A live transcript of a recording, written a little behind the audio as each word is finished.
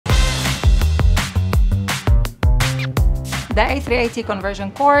The A380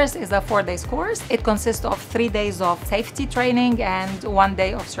 conversion course is a 4-day course. It consists of 3 days of safety training and 1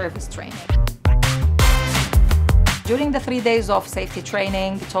 day of service training. During the 3 days of safety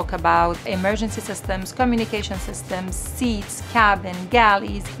training, we talk about emergency systems, communication systems, seats, cabin,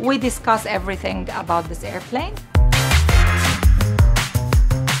 galleys. We discuss everything about this airplane.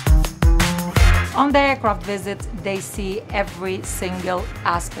 On the aircraft visit, they see every single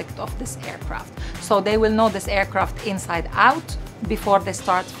aspect of this aircraft. So they will know this aircraft inside out before they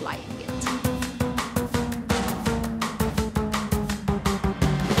start flying it.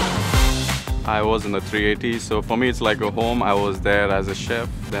 I was in the 380, so for me it's like a home. I was there as a chef,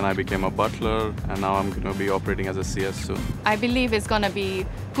 then I became a butler, and now I'm going to be operating as a CS soon. I believe it's going to be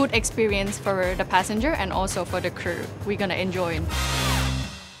good experience for the passenger and also for the crew. We're going to enjoy it.